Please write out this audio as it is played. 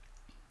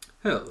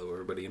Hello,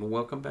 everybody, and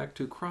welcome back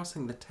to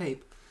Crossing the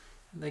Tape.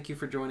 And thank you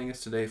for joining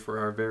us today for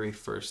our very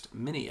first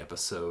mini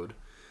episode,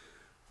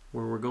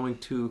 where we're going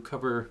to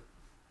cover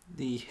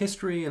the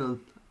history and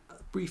a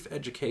brief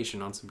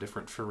education on some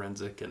different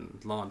forensic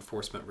and law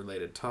enforcement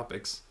related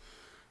topics.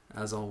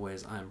 As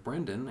always, I'm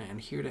Brendan,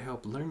 and here to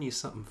help learn you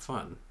something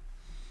fun.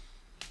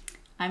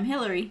 I'm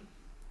Hillary.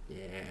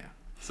 Yeah.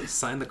 So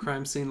sign the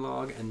crime scene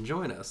log and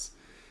join us.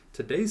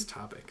 Today's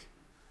topic,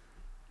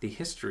 the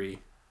history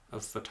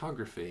of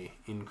photography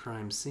in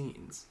crime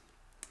scenes.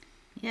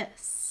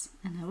 Yes,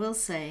 and I will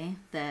say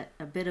that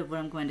a bit of what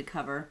I'm going to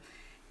cover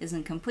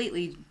isn't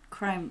completely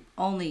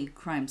only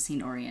crime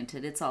scene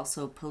oriented. It's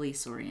also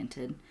police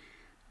oriented.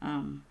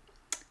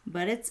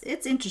 But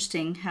it's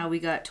interesting how we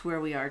got to where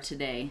we are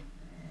today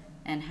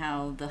and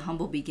how the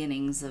humble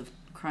beginnings of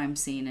crime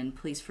scene and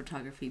police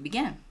photography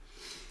began.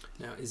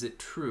 Now, is it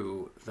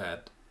true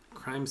that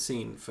crime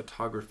scene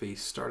photography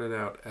started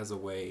out as a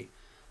way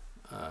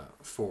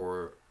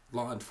for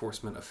law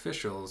enforcement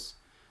officials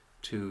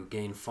to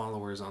gain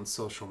followers on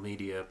social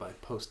media by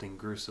posting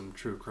gruesome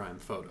true crime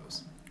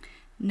photos?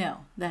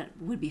 No, that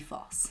would be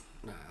false.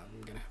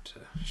 I'm going to have to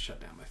shut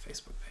down my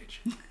Facebook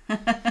page.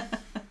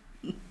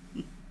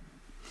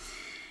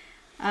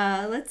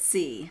 Let's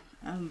see.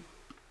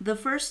 The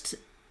first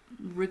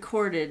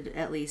recorded,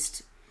 at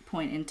least,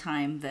 point in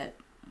time that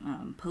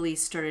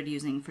police started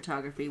using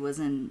photography was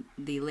in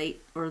the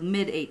late or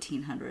mid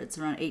 1800s,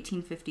 around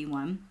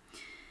 1851.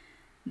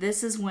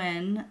 This is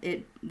when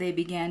they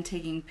began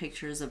taking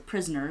pictures of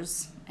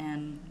prisoners,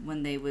 and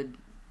when they would,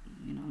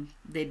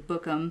 they'd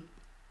book them.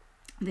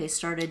 They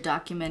started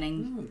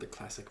documenting. Ooh, the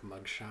classic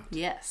mugshot.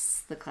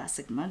 Yes, the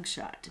classic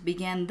mugshot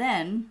began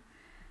then,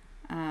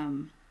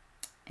 and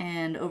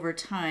over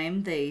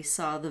time they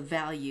saw the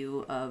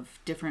value of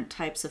different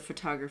types of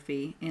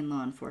photography in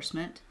law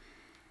enforcement,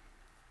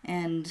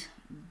 and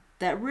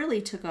that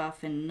really took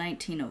off in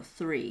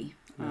 1903.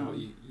 No,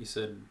 you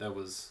said that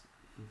was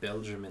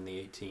Belgium in the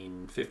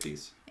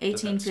 1850s?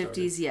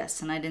 1850s,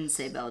 yes, and I didn't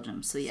say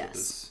Belgium, so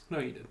yes. No,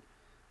 you did.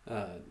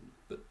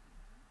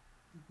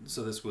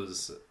 So this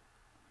was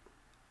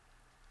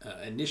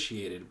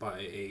initiated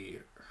by a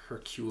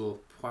Hercule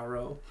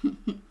Poirot?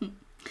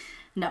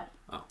 No.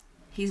 Oh.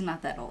 He's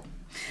not that old.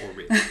 Or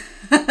real.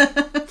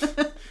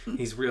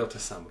 He's real to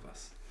some of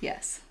us.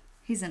 Yes,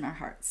 he's in our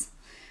hearts.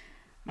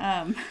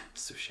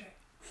 Sushi.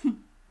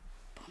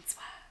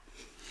 Bonsoir.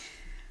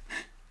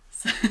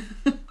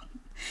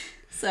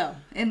 So,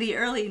 in the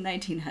early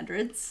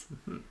 1900s,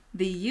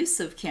 the use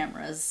of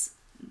cameras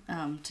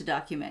to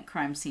document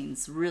crime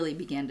scenes really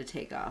began to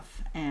take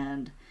off,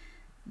 and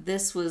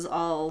this was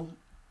all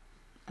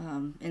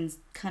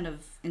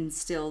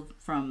instilled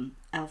from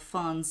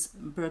Alphonse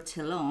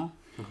Bertillon,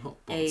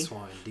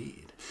 bonsoir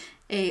indeed.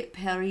 A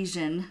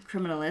Parisian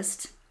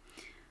criminalist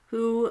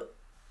who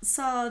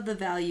saw the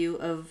value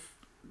of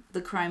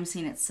the crime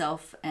scene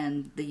itself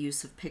and the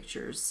use of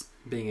pictures.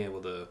 Being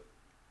able to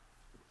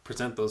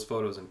present those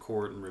photos in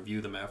court and review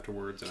them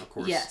afterwards, and of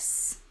course,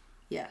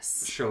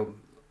 yes, show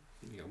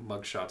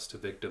mugshots to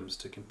victims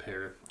to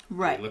compare.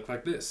 Right, they look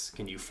like this.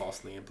 Can you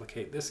falsely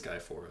implicate this guy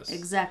for us?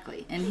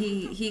 Exactly, and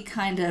he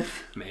kind of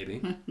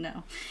maybe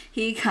no,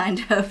 he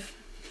kind of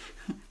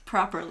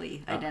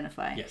properly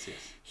identify. Yes.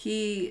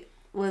 He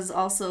was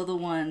also the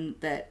one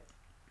that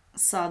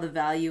saw the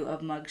value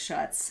of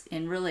mugshots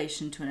in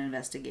relation to an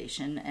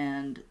investigation,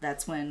 and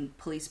that's when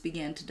police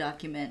began to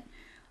document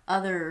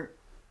other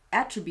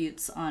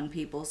attributes on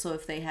people. So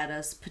if they had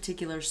a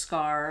particular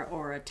scar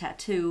or a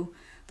tattoo,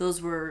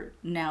 those were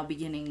now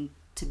beginning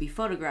to be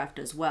photographed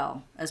as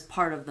well as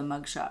part of the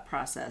mugshot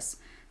process,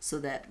 so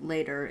that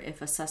later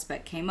if a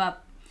suspect came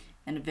up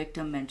and a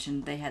victim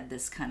mentioned they had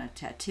this kind of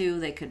tattoo,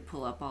 they could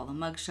pull up all the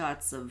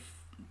mugshots of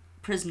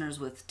prisoners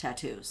with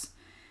tattoos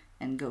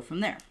and go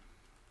from there.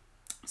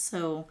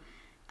 So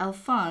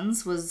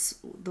Alphonse was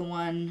the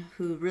one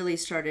who really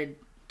started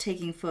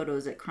taking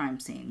photos at crime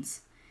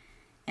scenes.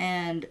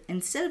 And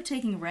instead of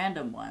taking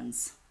random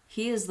ones,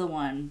 he is the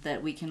one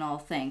that we can all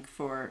thank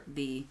for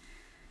the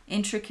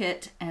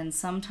intricate and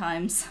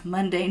sometimes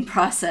mundane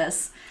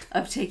process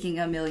of taking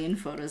 1 million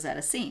photos at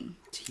a scene.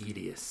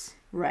 Tedious.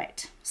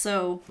 Right.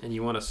 So. And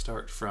you want to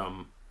start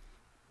from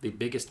the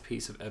biggest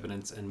piece of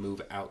evidence and move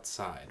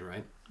outside,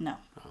 right? No.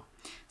 Oh.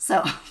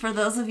 So, for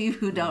those of you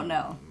who don't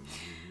know.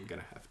 I'm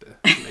going to have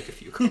to make a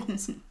few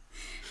calls.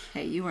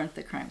 Hey, you weren't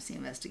the crime scene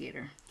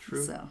investigator.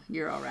 True. So,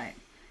 you're all right.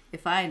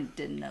 If I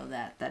didn't know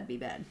that, that'd be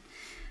bad.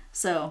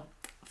 So,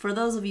 for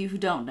those of you who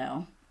don't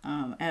know,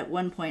 at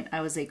one point I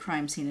was a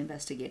crime scene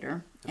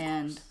investigator.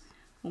 And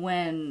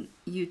when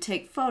you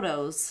take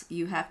photos,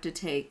 you have to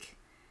take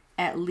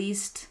at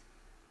least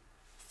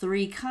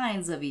 3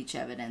 kinds of each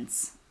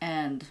evidence.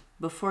 And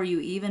before you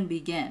even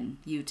begin,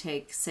 you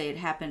take, say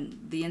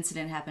the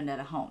incident happened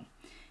at a home.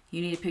 You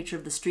need a picture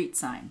of the street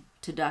sign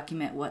to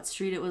document what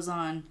street it was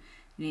on.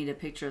 You need a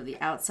picture of the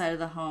outside of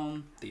the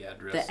home, the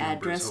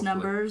address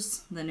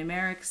numbers, the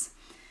numerics.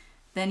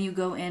 Then you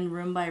go in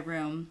room by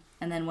room,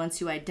 and then once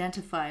you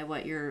identify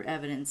what your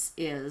evidence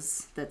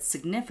is that's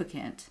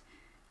significant,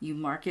 You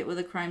mark it with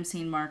a crime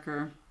scene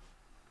marker.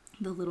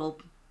 The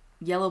little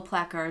yellow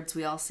placards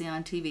we all see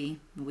on TV.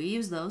 We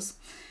use those.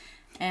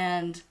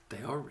 And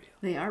they are real.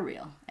 They are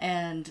real.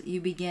 And you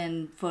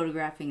begin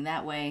photographing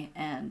that way,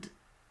 and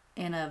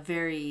in a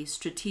very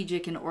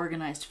strategic and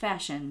organized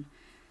fashion.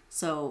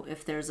 So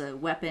if there's a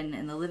weapon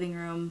in the living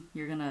room,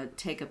 you're going to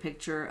take a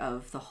picture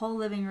of the whole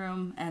living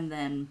room, and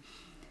then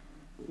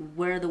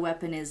where the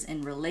weapon is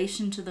in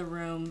relation to the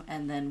room,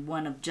 and then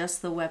one of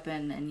just the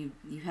weapon, and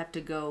you have to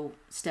go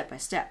step by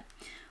step.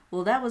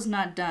 Well, that was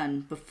not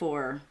done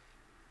before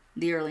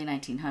the early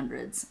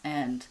 1900s,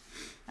 and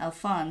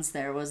Alphonse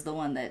there was the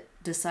one that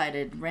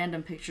decided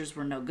random pictures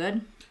were no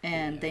good,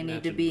 and they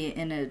need to be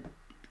in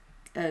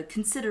a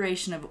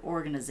consideration of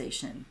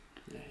organization.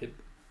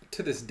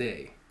 To this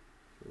day,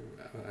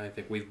 I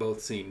think we've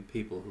both seen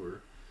people who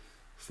are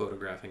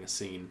photographing a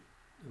scene,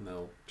 and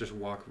they'll just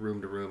walk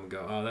room to room and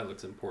go, oh, that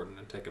looks important,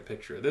 and take a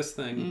picture of this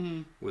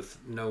thing with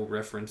no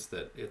reference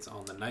that it's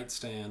on the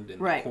nightstand in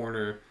the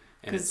corner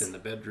and it's in the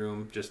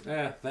bedroom. Just,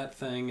 that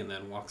thing, and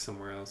then walk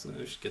somewhere else. And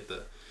just get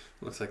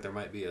looks like there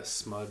might be a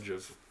smudge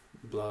of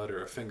blood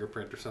or a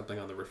fingerprint or something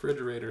on the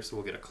refrigerator, so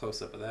we'll get a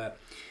close-up of that.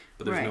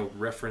 But there's no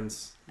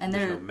reference, and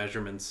there's no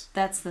measurements.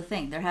 That's the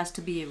thing. There has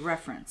to be a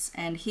reference.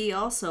 And he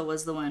also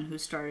was the one who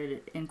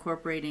started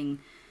incorporating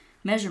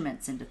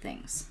measurements into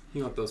things.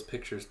 You want those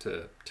pictures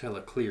to tell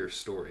a clear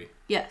story.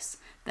 Yes.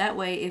 That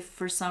way, if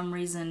for some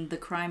reason the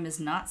crime is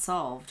not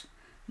solved,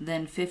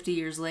 then 50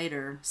 years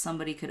later,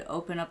 somebody could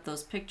open up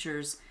those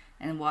pictures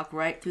and walk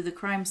right through the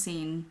crime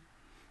scene.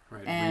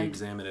 Right, and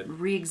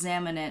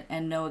re-examine it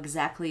and know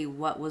exactly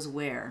what was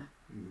where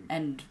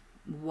and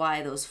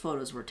why those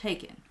photos were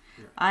taken.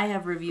 Yeah. I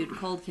have reviewed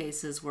cold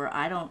cases where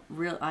I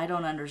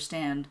don't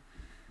understand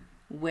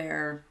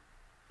where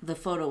the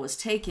photo was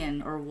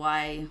taken or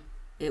why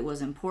it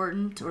was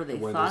important, or they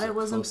thought it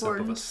was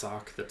important. Of a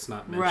sock that's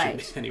not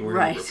mentioned anywhere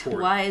in the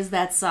report. Why is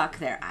that sock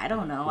there? I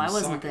don't know. I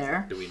wasn't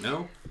there. Do we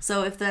know?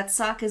 So if that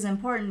sock is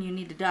important, you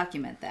need to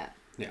document that.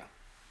 Yeah.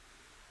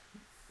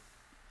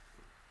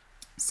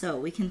 So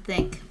we can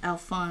thank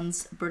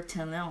Alphonse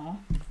Bertillon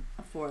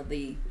for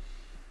the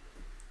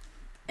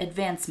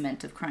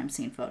advancement of crime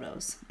scene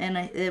photos, and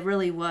it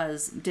really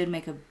did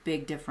make a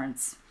big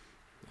difference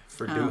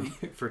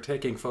for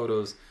taking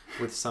photos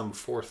with some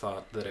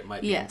forethought that it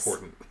might be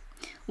important.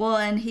 Well,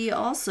 and he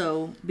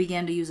also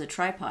began to use a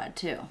tripod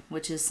too,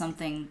 which is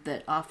something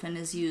that often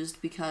is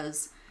used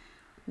because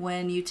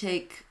when you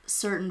take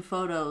certain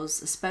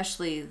photos,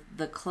 especially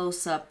the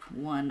close-up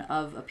one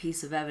of a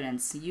piece of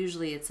evidence,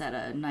 usually it's at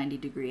a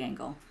 90-degree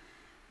angle,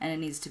 and it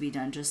needs to be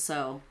done just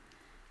so.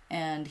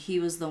 And he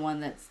was the one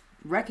that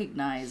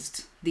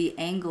recognized the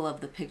angle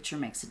of the picture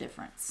makes a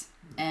difference.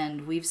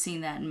 And we've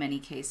seen that in many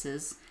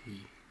cases.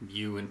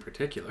 You in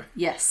particular.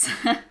 Yes.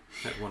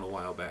 Had one a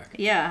while back.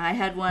 Yeah, I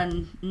had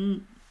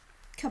one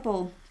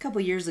couple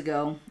years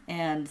ago,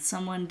 and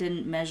someone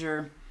didn't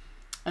measure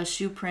a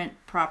shoe print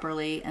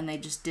properly, and they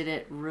just did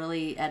it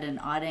really at an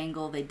odd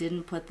angle. They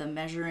didn't put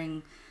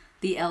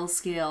the L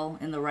scale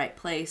in the right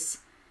place.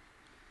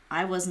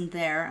 I wasn't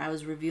there. I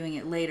was reviewing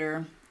it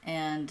later,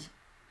 and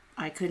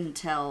I couldn't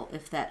tell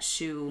if that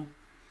shoe...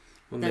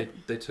 When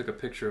they took a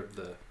picture of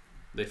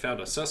they found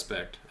a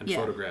suspect and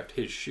photographed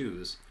his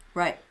shoes.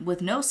 Right,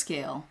 with no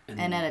scale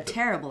and at a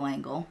terrible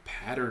angle.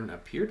 Pattern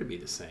appeared to be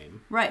the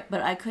same. Right,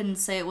 but I couldn't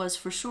say it was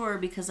for sure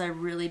because I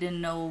really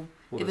didn't know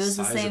if it was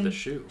the same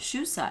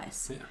shoe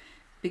size. Yeah.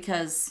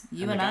 Because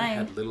you and I... the guy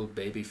had little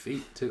baby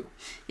feet, too.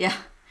 Yeah.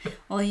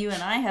 Well, you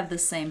and I have the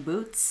same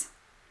boots,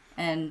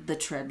 and the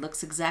tread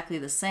looks exactly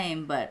the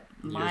same, but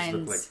yours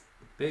look like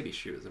baby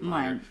shoes.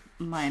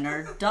 Mine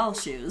are doll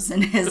shoes,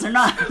 and his are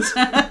not.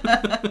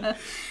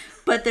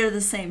 But they're the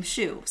same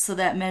shoe, so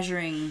that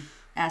measuring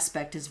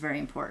aspect is very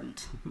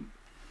important.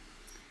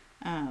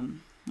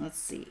 Let's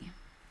see.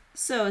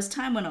 So as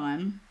time went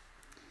on,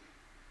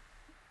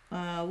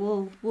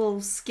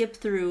 we'll skip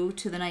through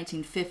to the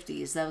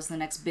 1950s. That was the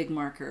next big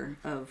marker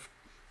of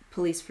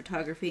police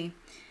photography.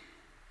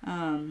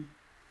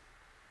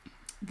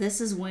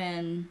 This is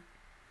when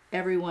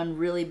everyone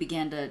really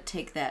began to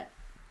take that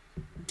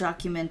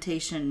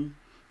documentation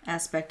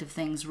aspect of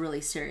things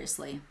really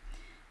seriously.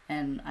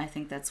 And I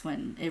think that's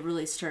when it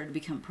really started to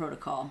become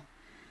protocol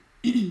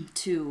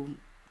to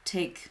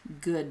take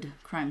good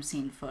crime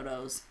scene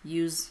photos,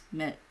 use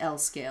L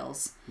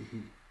scales,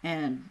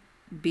 and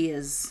be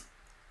as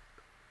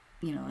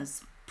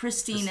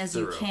pristine as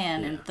you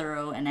can and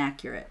thorough and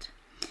accurate.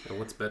 And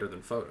what's better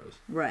than photos?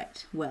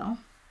 Right. Well,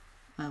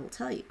 I will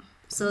tell you.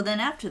 So then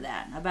after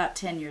that, about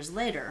 10 years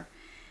later,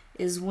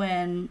 is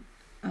when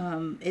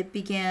it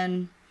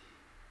began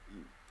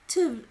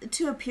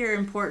to appear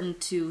important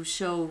to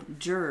show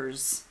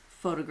jurors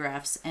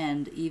photographs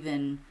and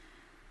even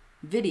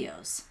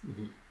videos.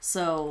 Mm-hmm.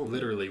 So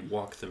literally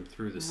walk them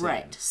through the scene.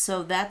 Right.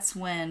 So that's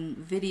when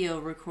video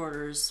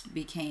recorders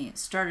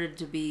started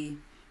to be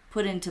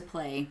put into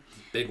play.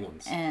 Big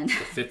ones. And the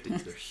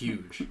 50s, they're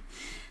huge.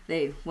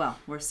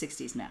 We're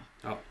 60s now.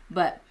 Oh.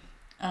 But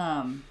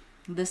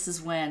this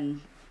is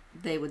when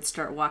they would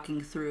start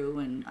walking through,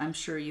 and I'm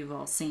sure you've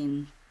all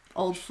seen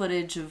old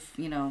footage of,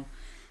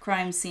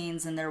 crime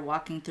scenes, and they're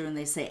walking through and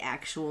they say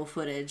actual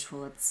footage.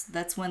 Well,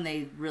 that's when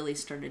they really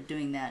started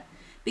doing that,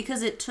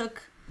 because it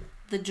took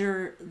the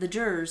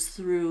jurors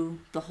through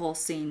the whole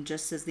scene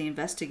just as the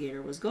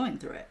investigator was going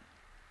through it.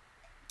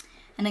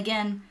 And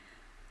again,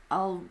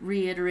 I'll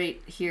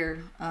reiterate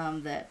here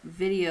that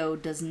video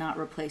does not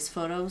replace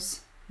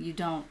photos. You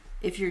don't.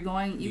 If you're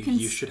going,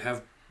 you should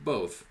have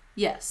both.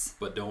 Yes.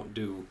 But don't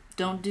do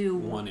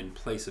one in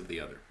place of the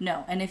other.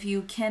 No, and if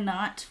you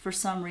cannot, for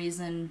some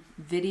reason,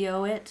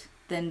 video it,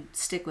 then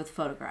stick with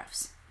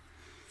photographs.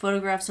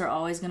 Photographs are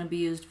always going to be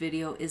used.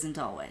 Video isn't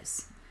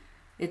always.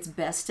 It's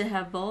best to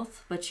have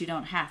both, but you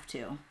don't have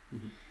to.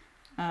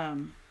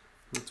 Mm-hmm.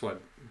 That's why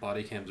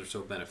body cams are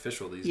so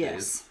beneficial these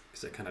days,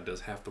 because it kind of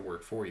does half the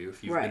work for you.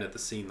 If you've been at the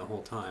scene the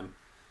whole time,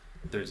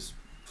 there's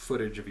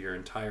footage of your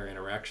entire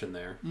interaction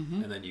there,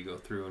 and then you go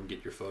through and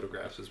get your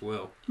photographs as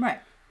well.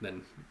 Right.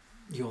 Then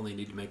you only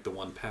need to make the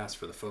one pass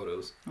for the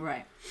photos.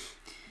 Right.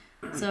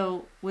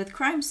 So with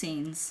crime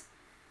scenes,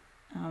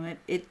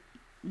 it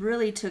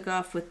really took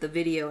off with the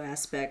video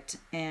aspect,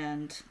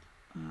 and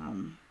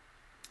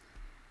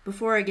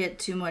before I get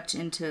too much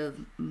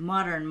into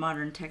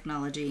modern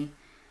technology,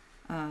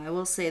 I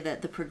will say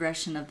that the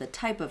progression of the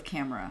type of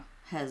camera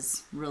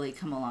has really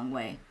come a long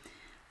way.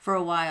 For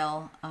a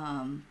while,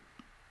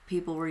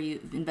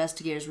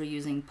 investigators were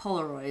using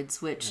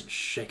Polaroids, which and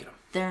shaking them.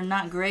 They're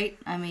not great.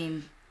 I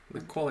mean,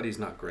 the quality's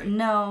not great.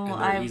 No,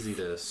 and they're easy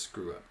to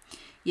screw up.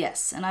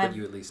 Yes, but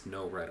you at least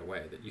know right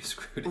away that you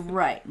screwed it.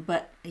 Right,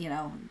 but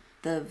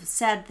the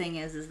sad thing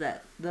is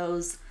that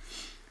those.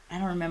 I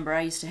don't remember.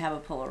 I used to have a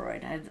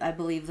Polaroid. I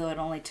believe, though, it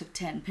only took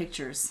 10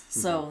 pictures.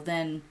 So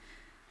then,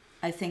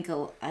 I think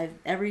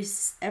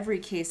every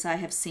case I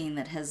have seen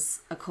that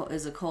is a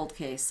cold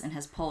case and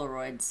has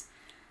Polaroids,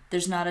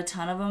 there's not a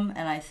ton of them,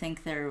 and I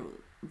think the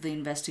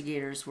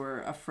investigators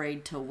were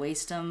afraid to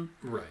waste them.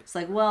 Right. It's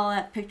like, well,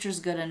 that picture's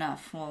good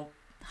enough. Well,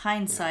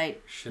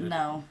 hindsight,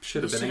 no.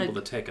 Should have been able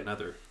to take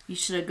another. You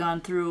should have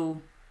gone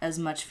through as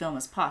much film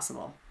as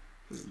possible.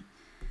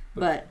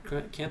 But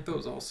can't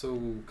those also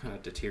kind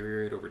of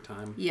deteriorate over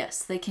time?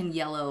 Yes, they can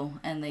yellow,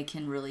 and they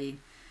can really,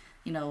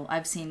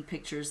 I've seen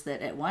pictures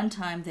that at one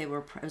time it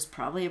was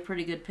probably a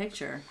pretty good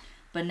picture,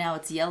 but now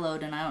it's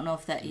yellowed, and I don't know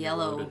if that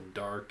yellow and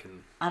dark,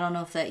 and I don't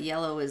know if that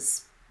yellow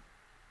is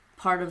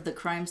part of the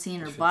crime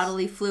scene or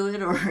bodily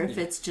fluid, or if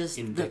it's just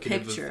the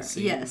picture. Of the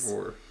scene, yes,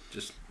 or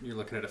just you're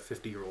looking at a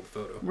 50-year-old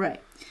photo.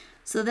 Right.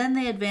 So then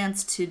they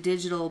advanced to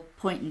digital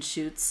point and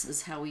shoots,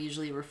 is how we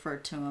usually refer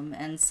to them.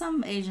 And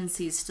some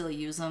agencies still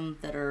use them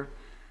that are,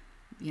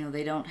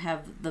 they don't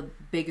have the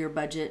bigger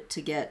budget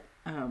to get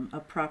a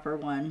proper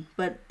one.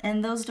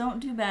 And those don't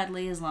do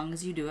badly as long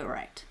as you do it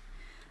right.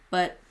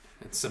 And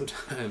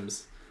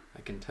sometimes,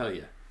 I can tell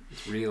you,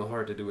 it's real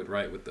hard to do it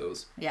right with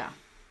those. Yeah.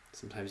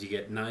 Sometimes you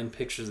get 9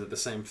 pictures of the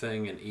same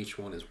thing, and each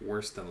one is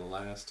worse than the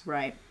last.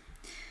 Right.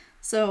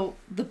 So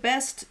the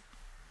best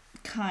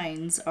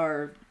kinds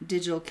are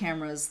digital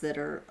cameras that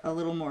are a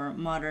little more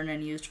modern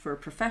and used for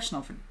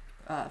professional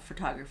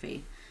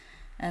photography,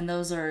 and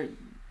those are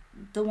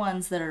the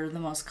ones that are the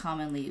most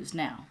commonly used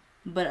now.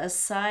 But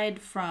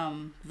aside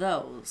from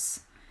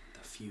those, the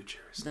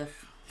future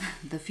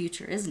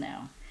is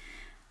now.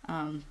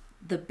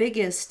 The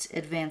biggest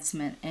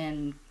advancement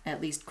in at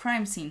least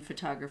crime scene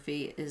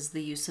photography is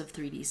the use of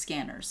 3D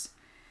scanners,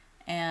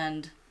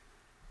 and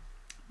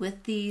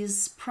with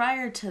these,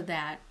 prior to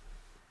that,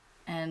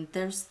 and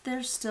they're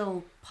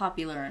still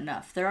popular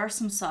enough. There are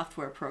some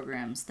software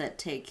programs that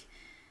take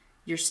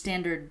your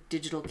standard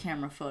digital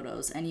camera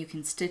photos and you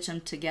can stitch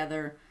them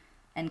together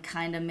and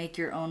kind of make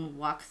your own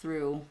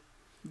walkthrough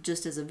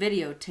just as a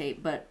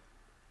videotape, but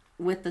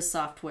with the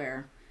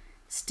software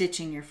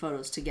stitching your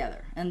photos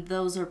together. And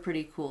those are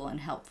pretty cool and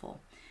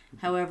helpful.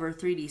 However,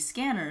 3D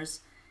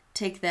scanners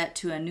take that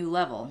to a new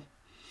level.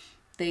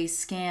 They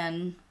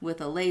scan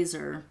with a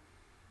laser.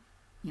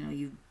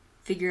 You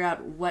figure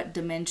out what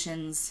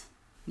dimensions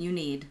you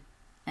need,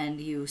 and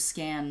you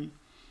scan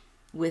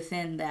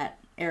within that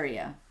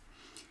area.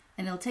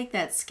 And it'll take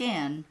that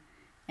scan,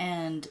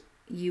 and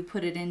you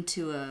put it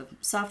into a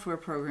software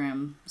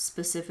program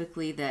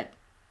specifically that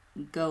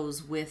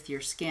goes with your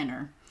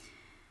scanner,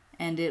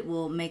 and it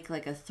will make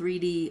like a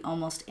 3D,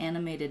 almost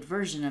animated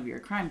version of your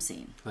crime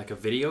scene. Like a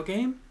video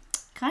game?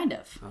 Kind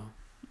of. Oh.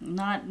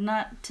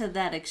 Not to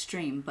that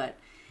extreme, but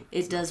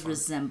it does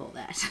resemble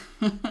that.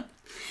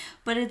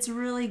 But it's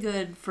really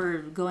good for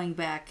going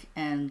back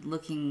and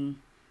looking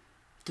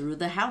through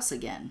the house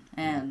again.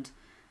 And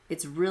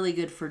it's really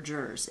good for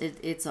jurors.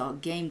 It's a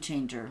game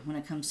changer when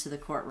it comes to the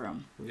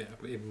courtroom. Yeah,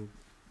 even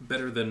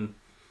better than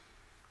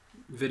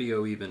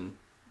video, even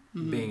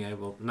being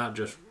able not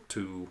just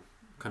to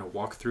kind of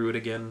walk through it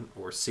again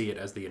or see it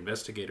as the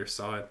investigator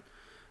saw it,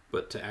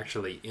 but to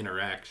actually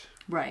interact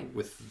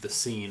with the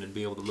scene and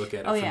be able to look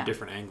at it from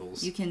different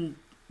angles.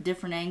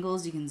 Different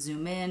angles, you can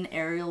zoom in,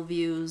 aerial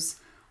views,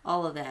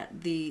 all of that.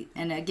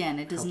 And again,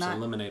 it does not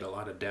eliminate a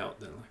lot of doubt.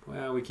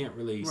 Then, we can't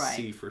really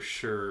see for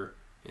sure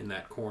in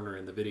that corner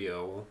in the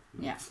video.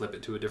 We'll flip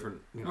it to a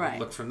different,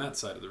 look from that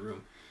side of the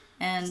room.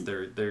 And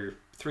they're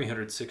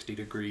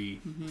 360-degree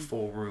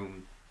full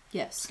room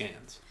yes,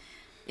 scans.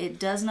 it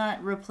does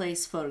not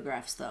replace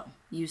photographs, though.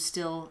 You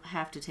still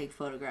have to take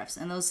photographs,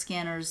 and those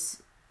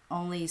scanners,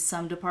 only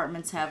some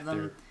departments have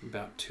them. They're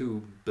about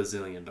 $2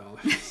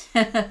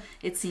 bazillion.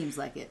 It seems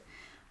like it,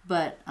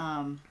 but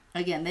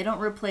again, they don't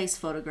replace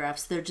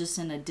photographs. They're just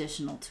an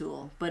additional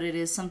tool, but it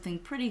is something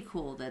pretty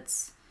cool.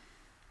 That's,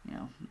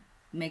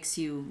 makes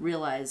you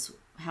realize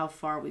how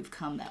far we've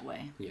come that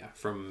way. Yeah,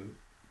 from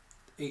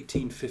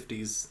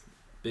 1850s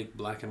big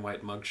black and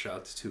white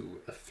mugshots to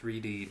a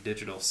 3D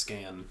digital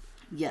scan.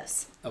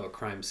 Yes. Of a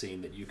crime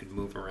scene that you can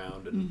move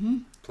around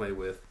and play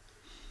with.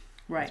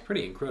 Right. It's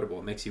pretty incredible.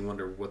 It makes you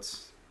wonder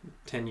what's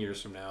 10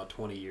 years from now,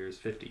 20 years,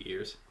 50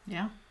 years.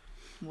 Yeah.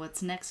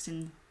 What's next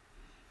in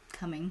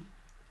coming?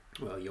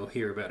 Well, you'll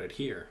hear about it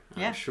here,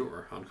 I'm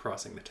sure, on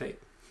Crossing the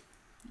Tape.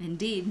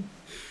 Indeed.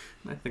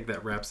 I think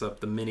that wraps up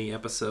the mini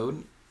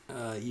episode.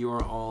 You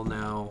are all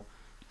now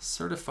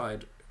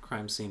certified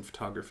crime scene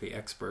photography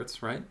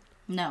experts, right?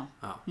 No.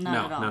 Oh,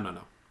 not at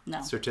all.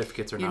 No.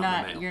 Certificates are You're not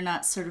in the mail. You're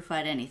not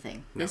certified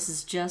anything. No. This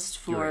is just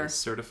for... You're a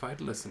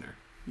certified listener.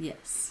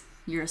 Yes.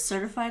 You're a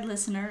certified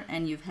listener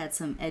and you've had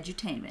some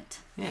edutainment.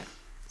 Yeah.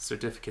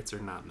 Certificates are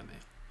not in the mail.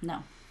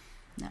 No.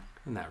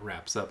 And that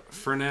wraps up,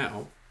 for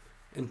now,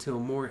 until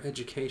more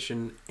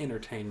education,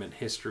 entertainment,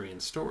 history,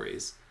 and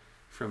stories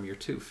from your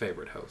two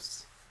favorite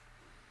hosts.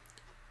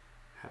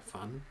 Have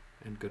fun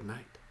and good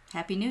night.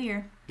 Happy New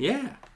Year. Yeah.